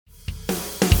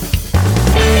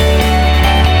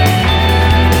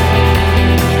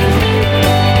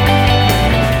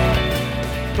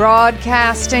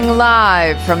Broadcasting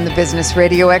live from the Business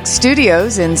RadioX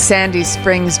studios in Sandy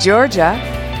Springs, Georgia,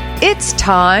 it's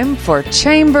time for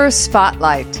Chamber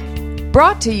Spotlight.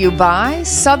 Brought to you by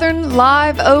Southern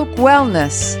Live Oak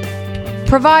Wellness,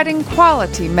 providing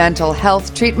quality mental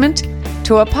health treatment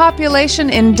to a population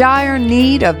in dire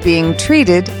need of being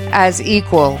treated as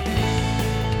equal.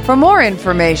 For more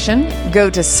information, go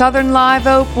to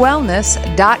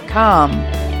southernliveoakwellness.com.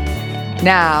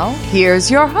 Now, here's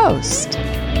your host.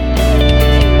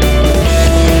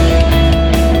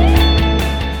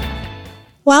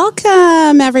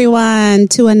 Welcome, everyone,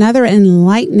 to another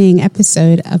enlightening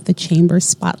episode of the Chamber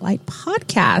Spotlight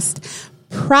podcast,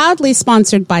 proudly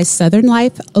sponsored by Southern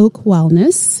Live Oak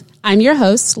Wellness. I'm your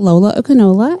host, Lola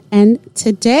Okunola, and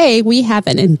today we have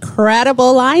an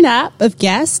incredible lineup of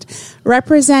guests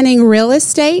representing real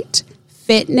estate,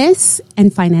 fitness,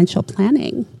 and financial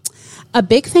planning. A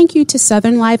big thank you to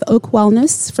Southern Live Oak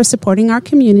Wellness for supporting our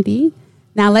community.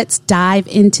 Now let's dive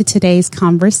into today's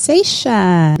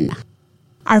conversation.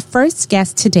 Our first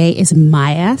guest today is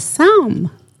Maia Samb,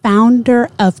 founder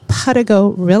of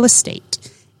Puttogo Real Estate.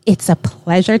 It's a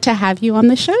pleasure to have you on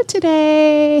the show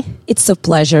today. It's a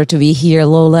pleasure to be here,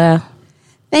 Lola.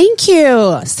 Thank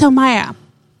you. So, Maia,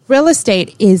 real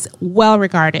estate is well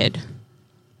regarded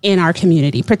in our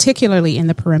community, particularly in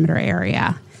the perimeter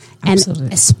area. Absolutely.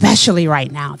 And especially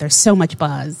right now, there's so much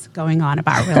buzz going on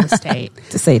about real estate.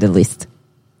 To say the least.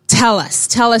 Tell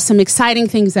us some exciting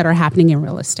things that are happening in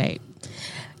real estate.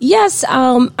 Yes,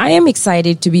 I am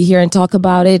excited to be here and talk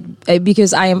about it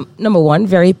because I am, number one,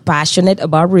 very passionate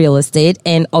about real estate.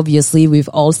 And obviously, we've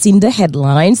all seen the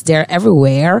headlines. They're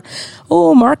everywhere.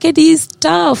 Oh, market is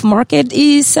tough. Market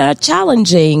is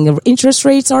challenging. Interest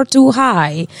rates are too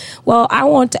high. Well, I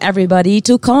want everybody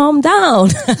to calm down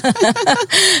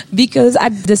because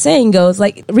the saying goes,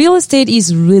 like, real estate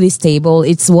is really stable.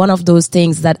 It's one of those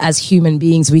things that as human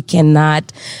beings, we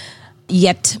cannot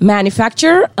yet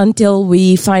manufacture until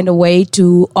we find a way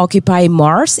to occupy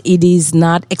Mars. It is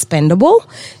not expendable.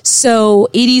 So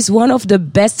it is one of the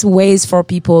best ways for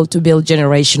people to build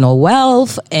generational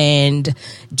wealth and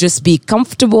just be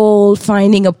comfortable.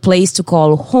 Finding a place to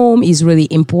call home is really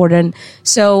important.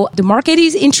 So the market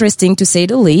is interesting, to say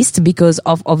the least, because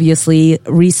of obviously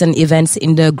recent events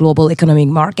in the global economic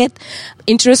market.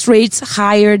 Interest rates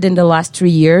higher than the last 3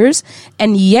 years.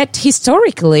 And yet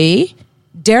historically,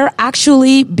 they're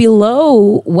actually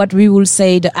below what we will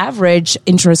say the average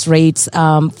interest rates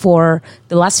for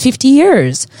the last 50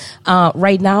 years.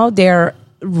 Right now, they're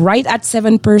right at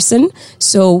 7%.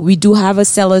 So we do have a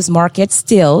seller's market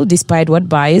still, despite what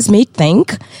buyers may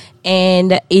think.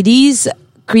 And it is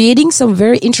creating some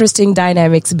very interesting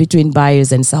dynamics between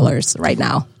buyers and sellers right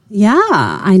now. Yeah,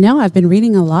 I know. I've been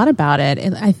reading a lot about it.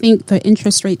 I think the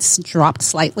interest rates dropped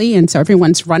slightly, and so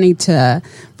everyone's running to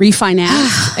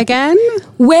refinance again.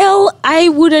 Well, I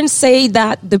wouldn't say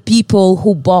that the people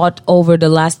who bought over the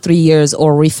last 3 years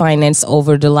or refinanced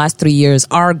over the last 3 years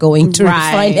are going to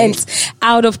refinance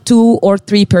out of 2 or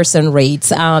 3%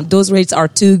 rates. Those rates are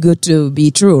too good to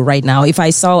be true right now. If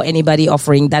I saw anybody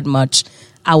offering that much,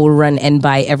 I will run and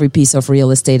buy every piece of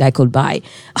real estate I could buy.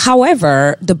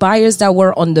 However, the buyers that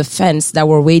were on the fence, that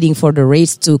were waiting for the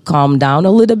rates to calm down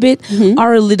a little bit,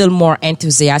 are a little more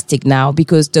enthusiastic now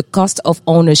because the cost of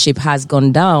ownership has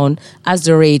gone down as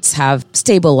the rates have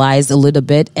stabilized a little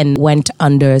bit and went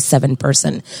under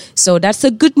 7%. So that's a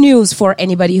good news for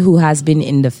anybody who has been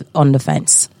on the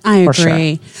fence. I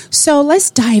agree. Sure. So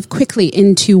let's dive quickly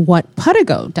into what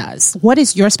Puttogo does. What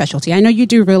is your specialty? I know you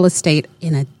do real estate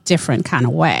in a different kind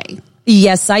of way.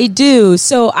 Yes, I do.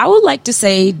 So I would like to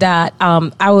say that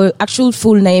our actual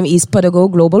full name is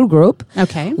Puttogo Global Group.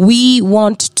 Okay. We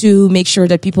want to make sure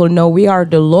that people know we are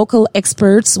the local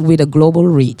experts with a global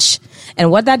reach.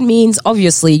 And what that means,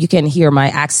 obviously, you can hear my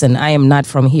accent. I am not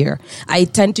from here. I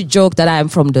tend to joke that I am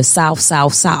from the South,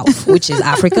 which is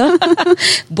Africa.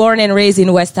 Born and raised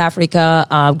in West Africa.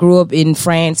 Grew up in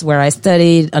France, where I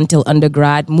studied until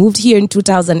undergrad. Moved here in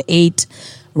 2008.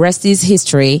 Rest is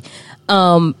history.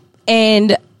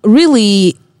 And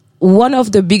really, one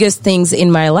of the biggest things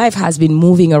in my life has been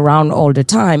moving around all the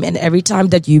time. And every time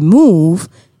that you move,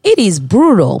 it is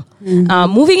brutal.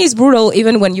 Moving is brutal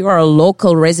even when you are a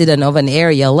local resident of an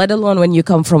area, let alone when you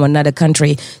come from another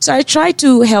country. So I try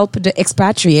to help the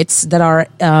expatriates that are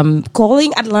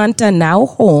calling Atlanta now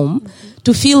home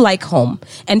to feel like home,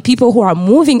 and people who are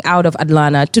moving out of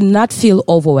Atlanta to not feel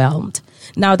overwhelmed.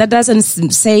 Now, that doesn't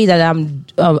say that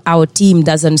our team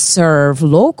doesn't serve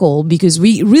local, because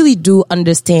we really do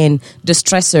understand the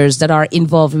stressors that are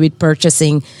involved with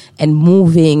purchasing and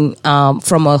moving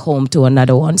from a home to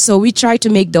another one. So we try to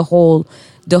make the whole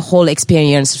the whole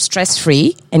experience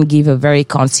stress-free and give a very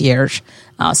concierge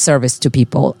service to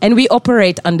people. And we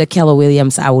operate under Keller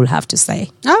Williams, I will have to say.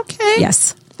 Okay.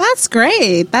 Yes. That's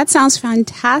great. That sounds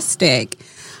fantastic.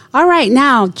 All right.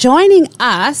 Now, joining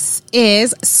us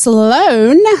is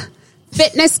Sloan,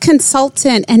 fitness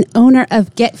consultant and owner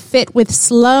of Get Fit with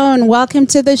Sloan. Welcome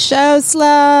to the show,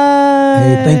 Sloan.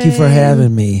 Hey, thank you for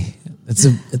having me.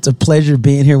 It's a pleasure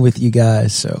being here with you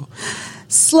guys. So,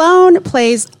 Sloan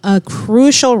plays a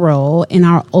crucial role in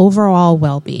our overall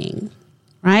well-being,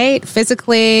 right?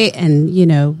 Physically and,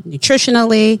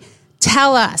 nutritionally.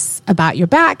 Tell us about your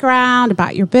background,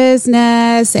 about your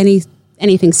business,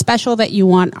 anything special that you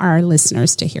want our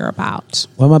listeners to hear about.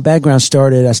 Well, my background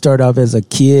I started off as a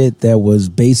kid that was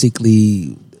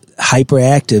basically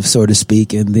hyperactive, so to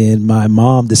speak. And then my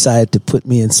mom decided to put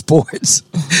me in sports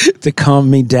to calm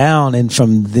me down. And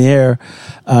from there,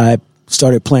 I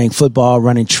started playing football,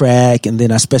 running track, and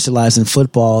then I specialized in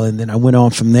football. And then I went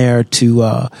on from there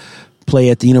to play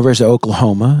at the University of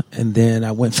Oklahoma. And then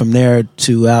I went from there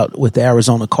to out with the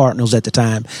Arizona Cardinals at the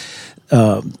time.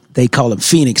 They call it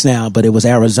Phoenix now, but it was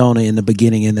Arizona in the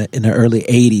beginning in the early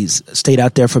 80s. Stayed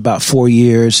out there for about 4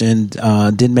 years and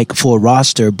didn't make a full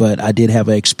roster, but I did have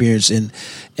an experience in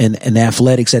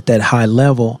athletics at that high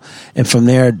level. And from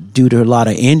there, due to a lot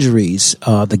of injuries,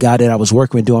 the guy that I was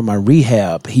working with doing my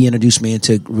rehab, he introduced me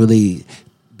into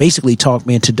basically talked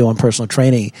me into doing personal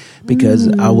training because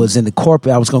I was in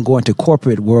I was going to go into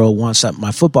corporate world once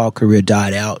my football career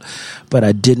died out, but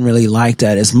I didn't really like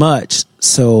that as much.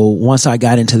 So once I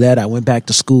got into that, I went back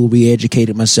to school,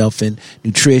 re-educated myself in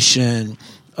nutrition,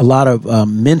 a lot of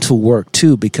mental work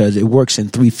too, because it works in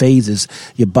 3 phases: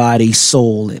 your body,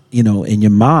 soul, and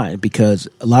your mind. Because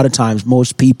a lot of times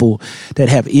most people that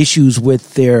have issues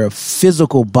with their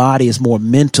physical body is more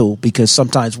mental, because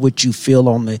sometimes what you feel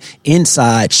on the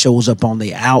inside shows up on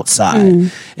the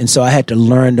outside. And so I had to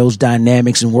learn those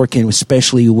dynamics and working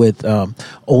especially with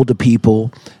older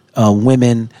people,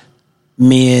 women,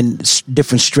 men.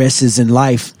 Different stresses in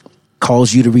life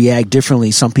cause you to react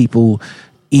differently. Some people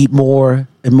eat more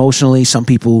emotionally. Some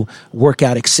people work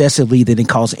out excessively, then it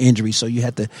causes injury. So you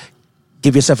have to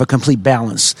give yourself a complete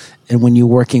balance. And when you're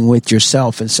working with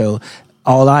yourself, and so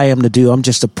all I am to do, I'm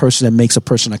just a person that makes a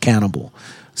person accountable.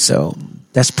 So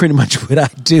that's pretty much what I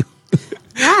do.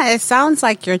 Yeah, it sounds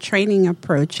like your training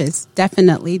approach is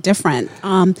definitely different.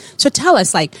 So tell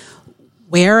us,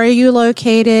 where are you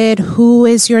located? Who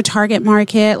is your target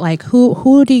market?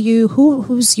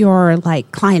 Who's your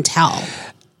clientele?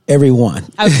 Everyone.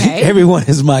 Okay. Everyone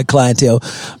is my clientele.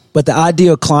 But the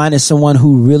ideal client is someone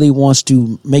who really wants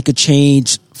to make a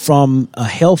change from a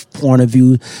health point of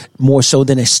view more so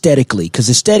than aesthetically, because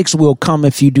aesthetics will come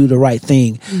if you do the right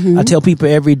thing. I tell people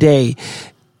every day,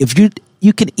 if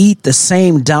you can eat the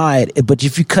same diet, but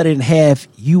if you cut it in half,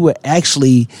 you will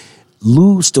actually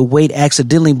lose the weight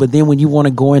accidentally. But then when you want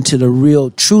to go into the real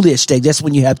truly aesthetic, that's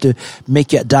when you have to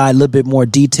make your diet a little bit more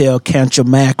detailed, count your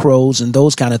macros and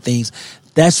those kind of things.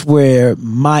 That's where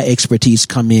my expertise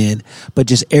come in. But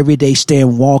just every day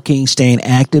staying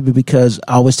active, because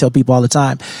I always tell people all the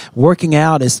time, working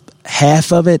out is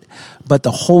half of it, but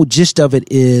the whole gist of it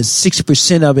is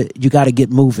 60% of it, you got to get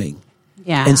moving.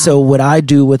 Yeah. And so what I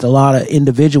do with a lot of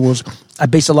individuals, I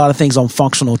base a lot of things on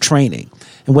functional training.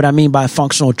 And what I mean by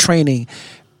functional training,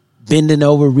 bending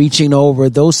over, reaching over,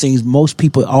 those things, most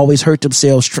people always hurt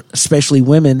themselves, especially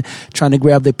women trying to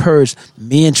grab their purse.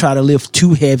 Men try to lift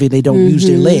too heavy. They don't use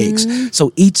their legs.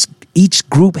 So each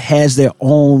group has their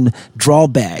own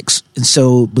drawbacks. And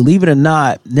so believe it or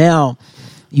not, now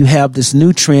you have this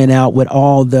new trend out with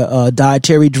all the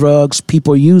dietary drugs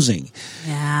people are using.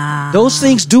 Yeah. Those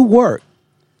things do work.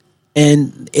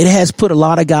 And it has put a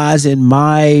lot of guys in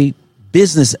my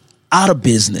business out of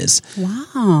business.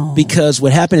 Wow. Because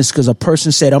what happened is because a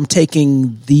person said, I'm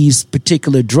taking these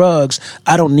particular drugs,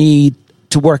 I don't need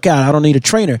to work out, I don't need a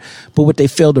trainer. But what they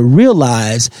fail to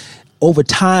realize, over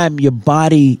time, your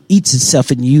body eats itself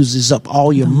and uses up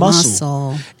all your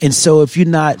muscle. And so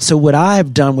so what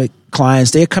I've done with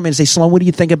clients, they come in and say, Sloan, what do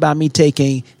you think about me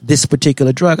taking this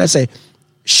particular drug? I say,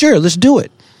 sure, let's do it.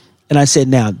 And I said,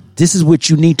 now, this is what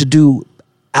you need to do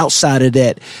outside of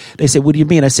that. They said, what do you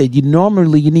mean? I said, you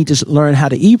need to learn how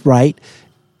to eat right,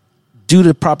 do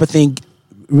the proper thing,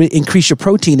 increase your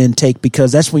protein intake,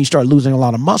 because that's when you start losing a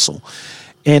lot of muscle.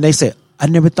 And they said, I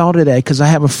never thought of that, because I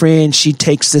have a friend, she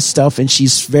takes this stuff and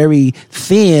she's very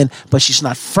thin, but she's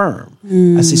not firm.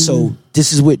 I said, so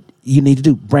this is what you need to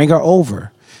do. Bring her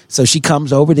over. So she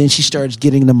comes over, then she starts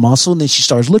getting the muscle, and then she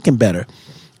starts looking better.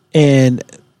 And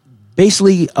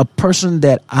basically, a person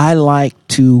that I like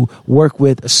to work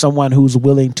with someone who's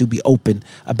willing to be open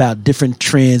about different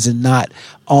trends and not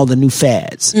all the new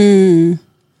fads.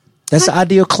 That's the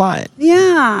ideal client.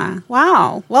 Yeah.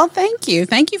 Wow. Well, thank you.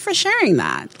 Thank you for sharing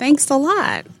that. Thanks a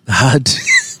lot.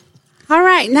 All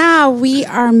right. Now we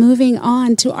are moving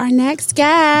on to our next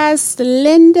guest,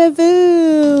 Linda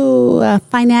Vu, a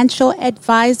financial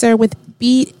advisor with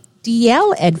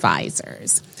BDL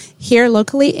Advisors here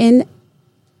locally in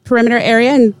Perimeter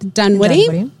area in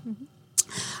Dunwoody.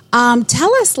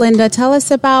 Tell us, Linda,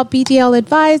 about BDL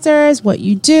Advisors, what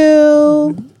you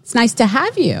do. It's nice to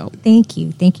have you. Thank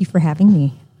you. Thank you for having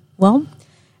me. Well,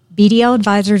 BDL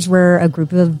Advisors, we're a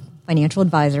group of financial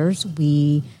advisors.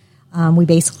 We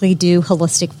basically do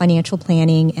holistic financial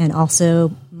planning and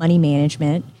also money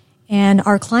management. And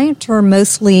our clients are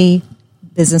mostly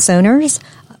business owners,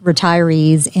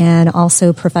 retirees, and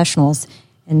also professionals.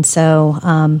 And so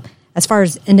as far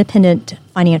as independent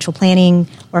financial planning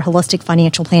or holistic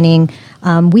financial planning,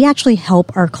 we actually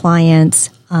help our clients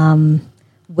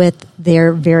with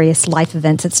their various life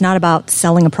events. It's not about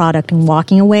selling a product and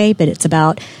walking away, but it's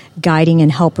about guiding and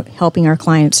helping our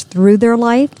clients through their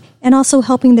life and also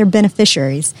helping their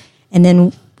beneficiaries. And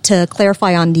then to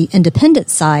clarify on the independent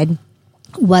side,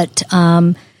 we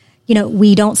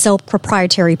don't sell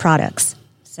proprietary products.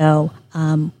 So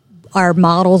our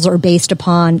models are based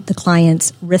upon the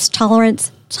client's risk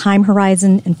tolerance, time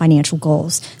horizon, and financial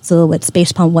goals. So it's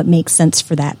based upon what makes sense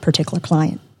for that particular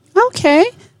client. Okay.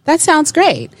 That sounds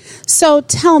great. So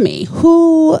tell me,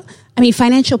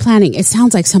 financial planning, it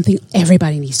sounds like something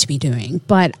everybody needs to be doing,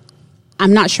 but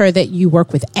I'm not sure that you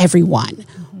work with everyone.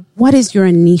 Mm-hmm. What is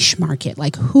your niche market?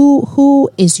 Like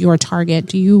who is your target?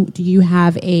 Do you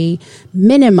have a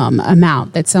minimum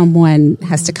amount that someone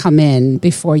has to come in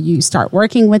before you start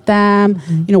working with them?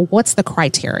 Mm-hmm. What's the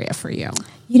criteria for you?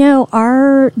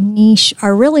 Our niche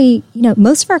are really,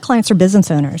 most of our clients are business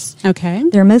owners. Okay.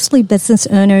 They're mostly business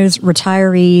owners,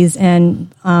 retirees, and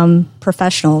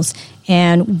professionals.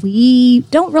 And we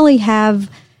don't really have,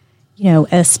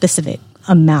 a specific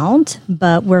amount,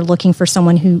 but we're looking for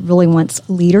someone who really wants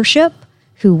leadership,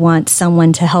 who wants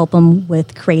someone to help them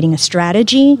with creating a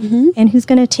strategy, mm-hmm. and who's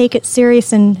going to take it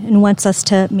serious and wants us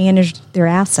to manage their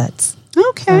assets.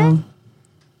 Okay.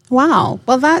 Wow.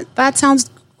 Well, that sounds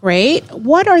great.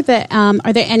 What are there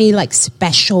any like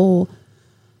special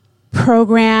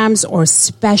programs or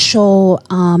special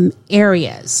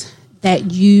areas that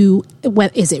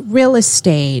is it real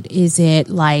estate? Is it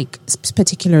like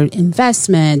particular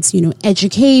investments,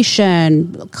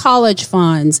 education, college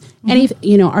funds,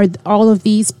 mm-hmm. Are all of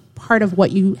these part of what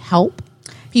you help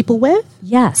people with?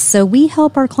 Yes. So we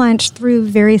help our clients through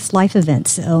various life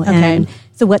events.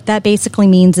 So what that basically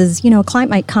means is, a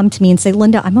client might come to me and say,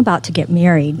 Linda, I'm about to get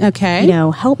married. Okay.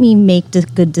 Help me make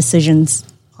good decisions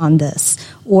on this.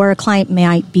 Or a client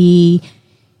might be,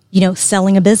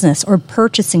 selling a business or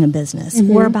purchasing a business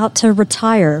mm-hmm. or about to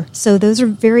retire. So those are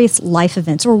various life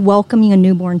events or welcoming a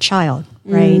newborn child,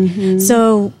 right? Mm-hmm.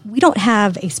 So we don't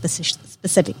have a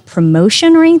specific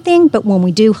promotion or anything, but when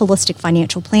we do holistic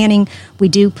financial planning, we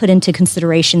do put into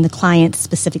consideration the client's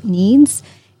specific needs.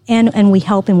 And we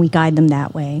help and we guide them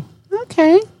that way.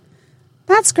 Okay.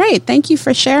 That's great. Thank you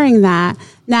for sharing that.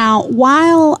 Now,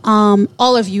 while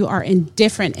all of you are in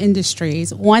different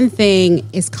industries, one thing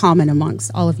is common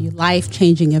amongst all of you,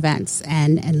 life-changing events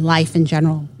and life in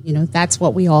general. That's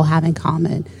what we all have in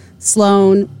common.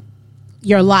 Sloan,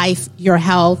 your life, your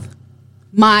health.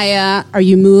 Maya, are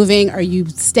you moving? Are you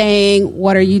staying?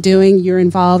 What are you doing? You're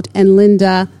involved. And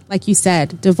Linda, like you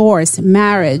said, divorce,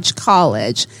 marriage,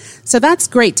 college. So that's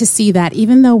great to see that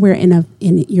even though you're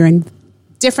in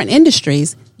different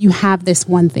industries, you have this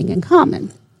one thing in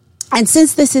common. And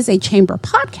since this is a chamber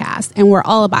podcast and we're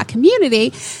all about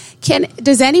community,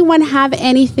 does anyone have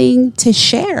anything to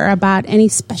share about any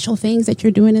special things that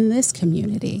you're doing in this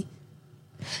community?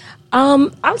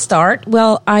 I'll start.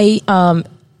 Well, I'm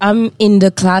in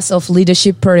the class of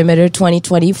Leadership Perimeter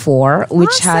 2024, which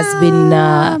awesome. Has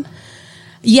been,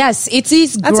 yes, it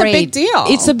is great. That's a big deal.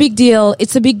 It's a big deal.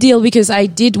 It's a big deal because I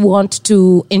did want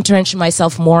to entrench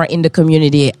myself more in the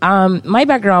community. My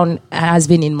background has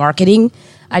been in marketing.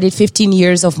 I did 15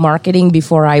 years of marketing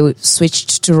before I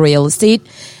switched to real estate.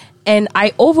 And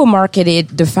I over-marketed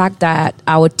the fact that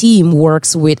our team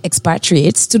works with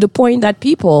expatriates to the point that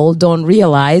people don't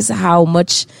realize how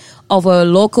much of a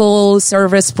local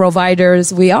service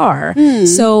providers we are.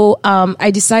 So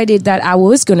I decided that I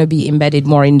was going to be embedded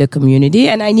more in the community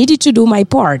and I needed to do my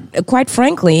part, quite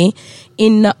frankly,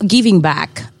 in giving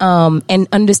back and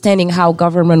understanding how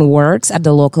government works at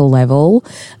the local level.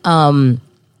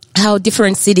 how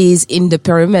different cities in the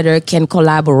perimeter can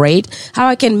collaborate, how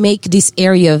I can make this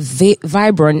area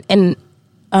vibrant and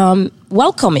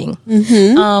welcoming.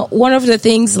 One of the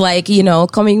things, like,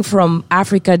 coming from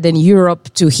Africa, then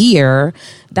Europe to here,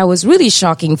 that was really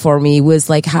shocking for me was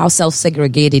like how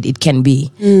self-segregated it can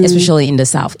be, especially in the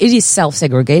South. It is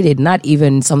self-segregated, not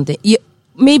even something,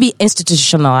 maybe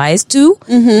institutionalized too,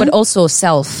 but also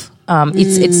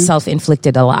it's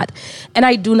self-inflicted a lot. And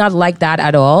I do not like that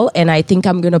at all. And I think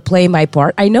I'm going to play my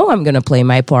part. I know I'm going to play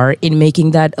my part in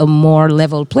making that a more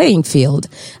level playing field.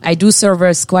 I do serve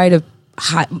as quite a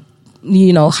high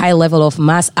level of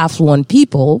mass affluent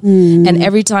people. And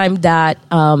every time that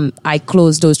I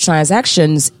close those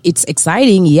transactions, it's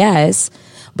exciting, yes,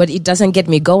 but it doesn't get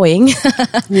me going.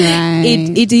 Right.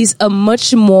 It is a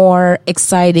much more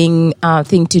exciting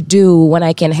thing to do when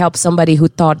I can help somebody who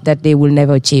thought that they will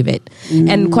never achieve it.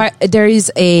 And there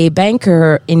is a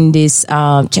banker in this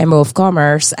Chamber of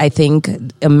Commerce, I think,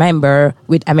 a member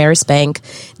with Ameris Bank.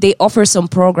 They offer some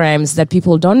programs that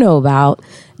people don't know about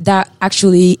that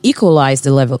actually equalize the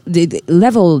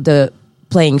level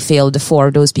playing field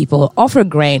for those people, offer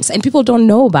grants, and people don't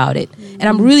know about it. And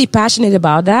I'm really passionate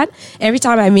about that. Every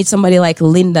time I meet somebody like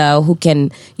Linda who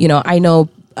can, I know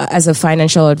as a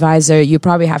financial advisor, you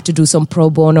probably have to do some pro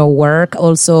bono work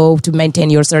also to maintain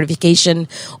your certification.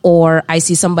 Or I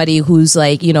see somebody who's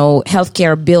like,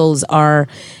 healthcare bills are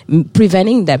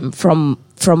preventing them from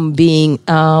being,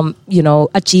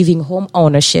 achieving home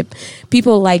ownership.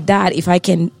 People like that, if I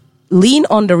can lean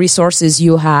on the resources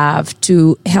you have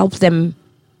to help them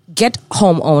get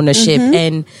home ownership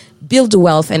and build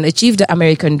wealth and achieve the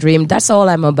American dream, that's all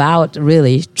I'm about,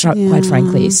 really, quite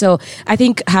frankly. So I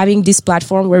think having this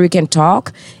platform where we can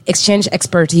talk, exchange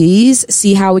expertise,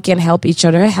 see how we can help each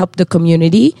other, help the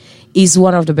community, is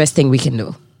one of the best things we can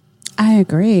do. I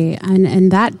agree.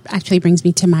 And that actually brings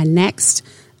me to my next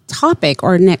topic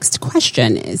or next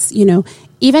question is,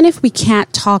 even if we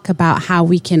can't talk about how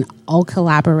we can all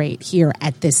collaborate here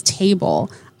at this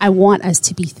table, I want us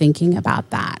to be thinking about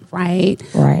that, right?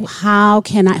 Right.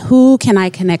 Who can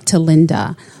I connect to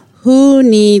Linda? Who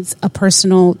needs a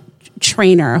personal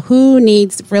trainer? Who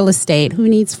needs real estate? Who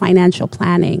needs financial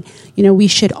planning? We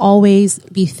should always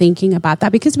be thinking about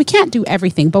that because we can't do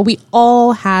everything, but we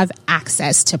all have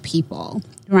access to people,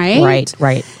 right?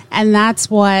 Right. And that's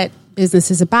what business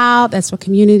is about. That's what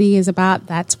community is about.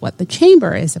 That's what the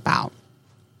chamber is about.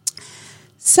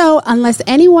 So unless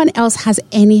anyone else has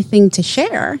anything to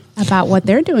share about what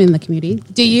they're doing in the community,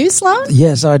 do you, Sloan?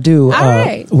 Yes, I do. All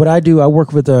right. What I do, I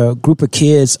work with a group of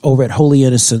kids over at Holy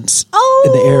Innocents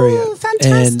in the area.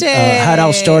 Fantastic. And how it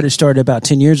all started about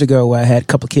 10 years ago. I had a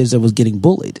couple of kids that was getting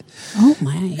bullied. Oh,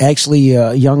 my. Actually,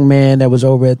 a young man that was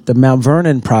over at the Mount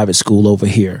Vernon private school over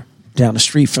here, down the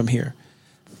street from here.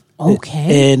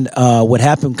 Okay. And what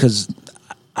happened, because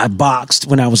I boxed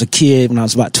when I was a kid, when I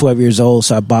was about 12 years old.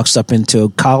 So I boxed up into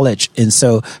college. And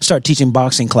so started teaching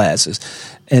boxing classes.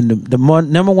 And the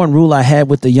number one rule I had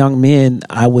with the young men,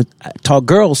 I taught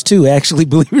girls too, actually,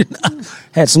 believe it or not.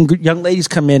 Had some young ladies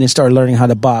come in and start learning how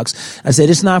to box. I said,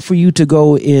 it's not for you to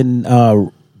go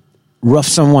and rough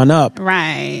someone up.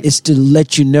 Right. It's to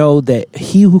let you know that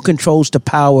he who controls the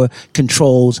power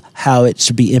controls how it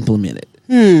should be implemented.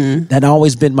 That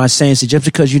always been my saying. So just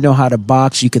because you know how to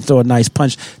box, you can throw a nice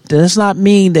punch, does not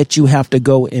mean that you have to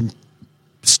go and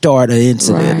start an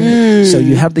incident. Right. So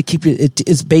you have to keep it.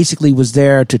 It's basically was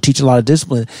there to teach a lot of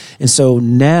discipline. And so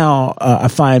now I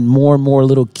find more and more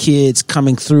little kids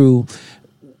coming through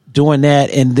doing that.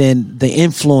 And then the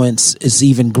influence is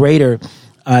even greater.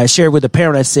 I shared with a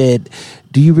parent, I said,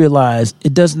 do you realize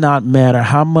it does not matter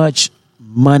how much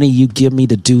money you give me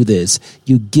to do this,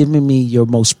 you giving me your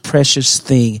most precious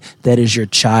thing, that is your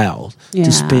child,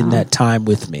 to spend that time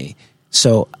with me.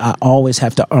 So I always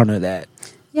have to honor that.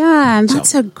 Yeah, and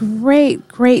that's a great,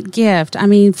 great gift. I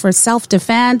mean, for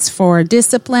self-defense, for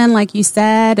discipline, like you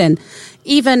said, and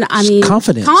even,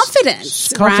 confidence,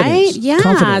 right? Yeah,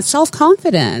 confidence.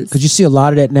 Self-confidence. Because you see a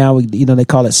lot of that now, they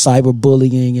call it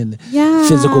cyberbullying and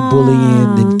physical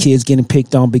bullying, and kids getting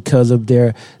picked on because of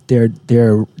their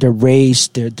race,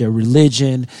 their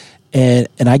religion. And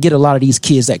I get a lot of these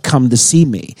kids that come to see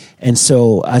me. And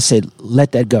so I said,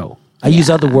 let that go. I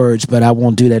use other words, but I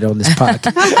won't do that on this podcast.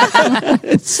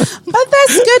 But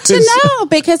that's good to know,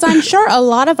 because I'm sure a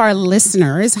lot of our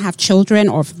listeners have children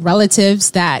or relatives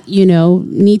that,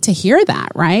 need to hear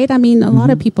that, right? I mean, a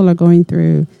lot of people are going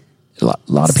through a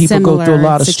lot of people go through a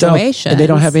lot of stuff, and they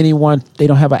don't have anyone, they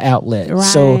don't have an outlet. Right.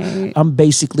 So I'm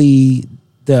basically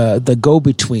the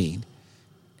go-between.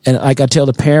 And like I tell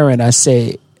the parent, I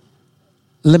say,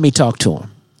 let me talk to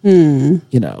him.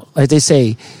 Like they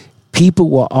say, people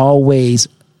will always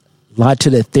lie to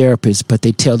their therapists, but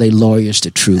they tell their lawyers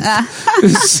the truth.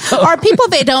 Or people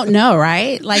they don't know,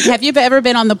 right? Like, have you ever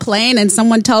been on the plane and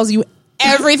someone tells you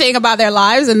everything about their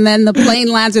lives and then the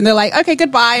plane lands and they're like, okay,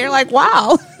 goodbye. You're like,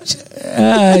 wow.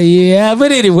 Yeah,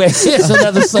 but anyway, it's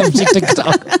another subject to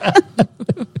talk about.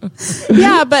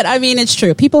 Yeah, but I mean, it's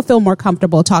true. People feel more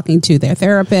comfortable talking to their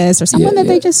therapist or someone that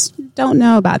they just don't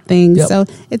know about things. Yep. So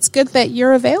it's good that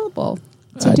you're available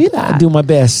to do that. I do my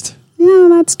best. Yeah,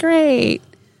 that's great.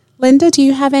 Linda, do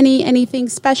you have anything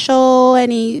special,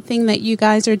 anything that you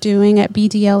guys are doing at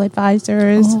BDL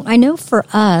Advisors? Oh, I know for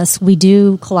us, we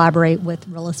do collaborate with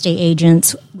real estate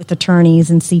agents, with attorneys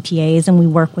and CPAs, and we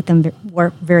work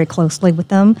very closely with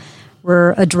them.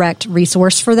 We're a direct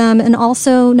resource for them. And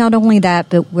also, not only that,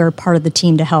 but we're part of the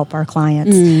team to help our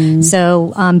clients.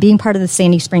 So being part of the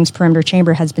Sandy Springs Perimeter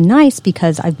Chamber has been nice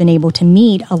because I've been able to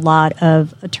meet a lot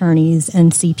of attorneys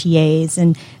and CPAs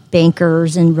and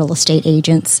bankers and real estate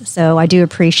agents. So I do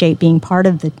appreciate being part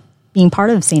of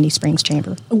Sandy Springs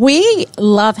Chamber. We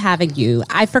love having you.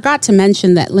 I forgot to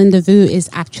mention that Linda Vu is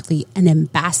actually an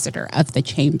ambassador of the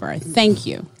Chamber. Thank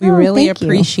you. We really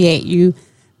appreciate you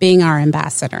being our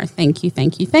ambassador. Thank you,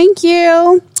 thank you, thank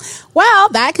you. Well,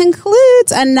 that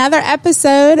concludes another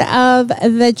episode of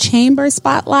the Chamber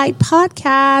Spotlight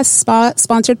podcast,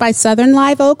 sponsored by Southern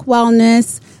Live Oak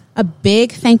Wellness. A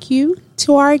big thank you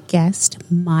to our guest,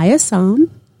 Maia Samb,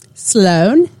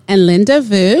 Sloan, and Linda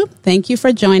Vu. Thank you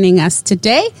for joining us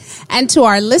today. And to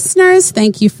our listeners,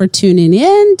 thank you for tuning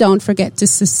in. Don't forget to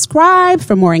subscribe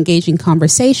for more engaging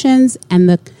conversations and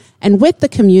with the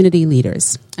community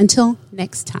leaders. Until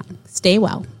next time, stay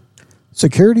well.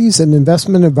 Securities and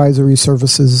investment advisory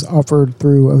services offered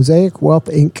through Osaic Wealth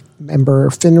Inc., member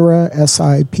FINRA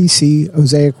SIPC.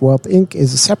 Osaic Wealth Inc.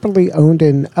 is separately owned,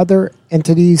 and other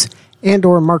entities and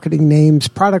or marketing names,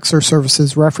 products, or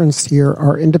services referenced here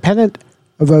are independent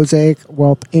of Osaic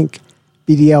Wealth Inc.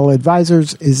 BDL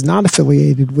Advisors is not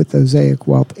affiliated with Osaic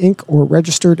Wealth Inc. or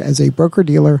registered as a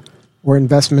broker-dealer or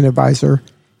investment advisor.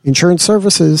 Insurance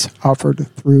services offered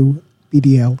through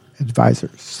BDL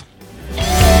Advisors.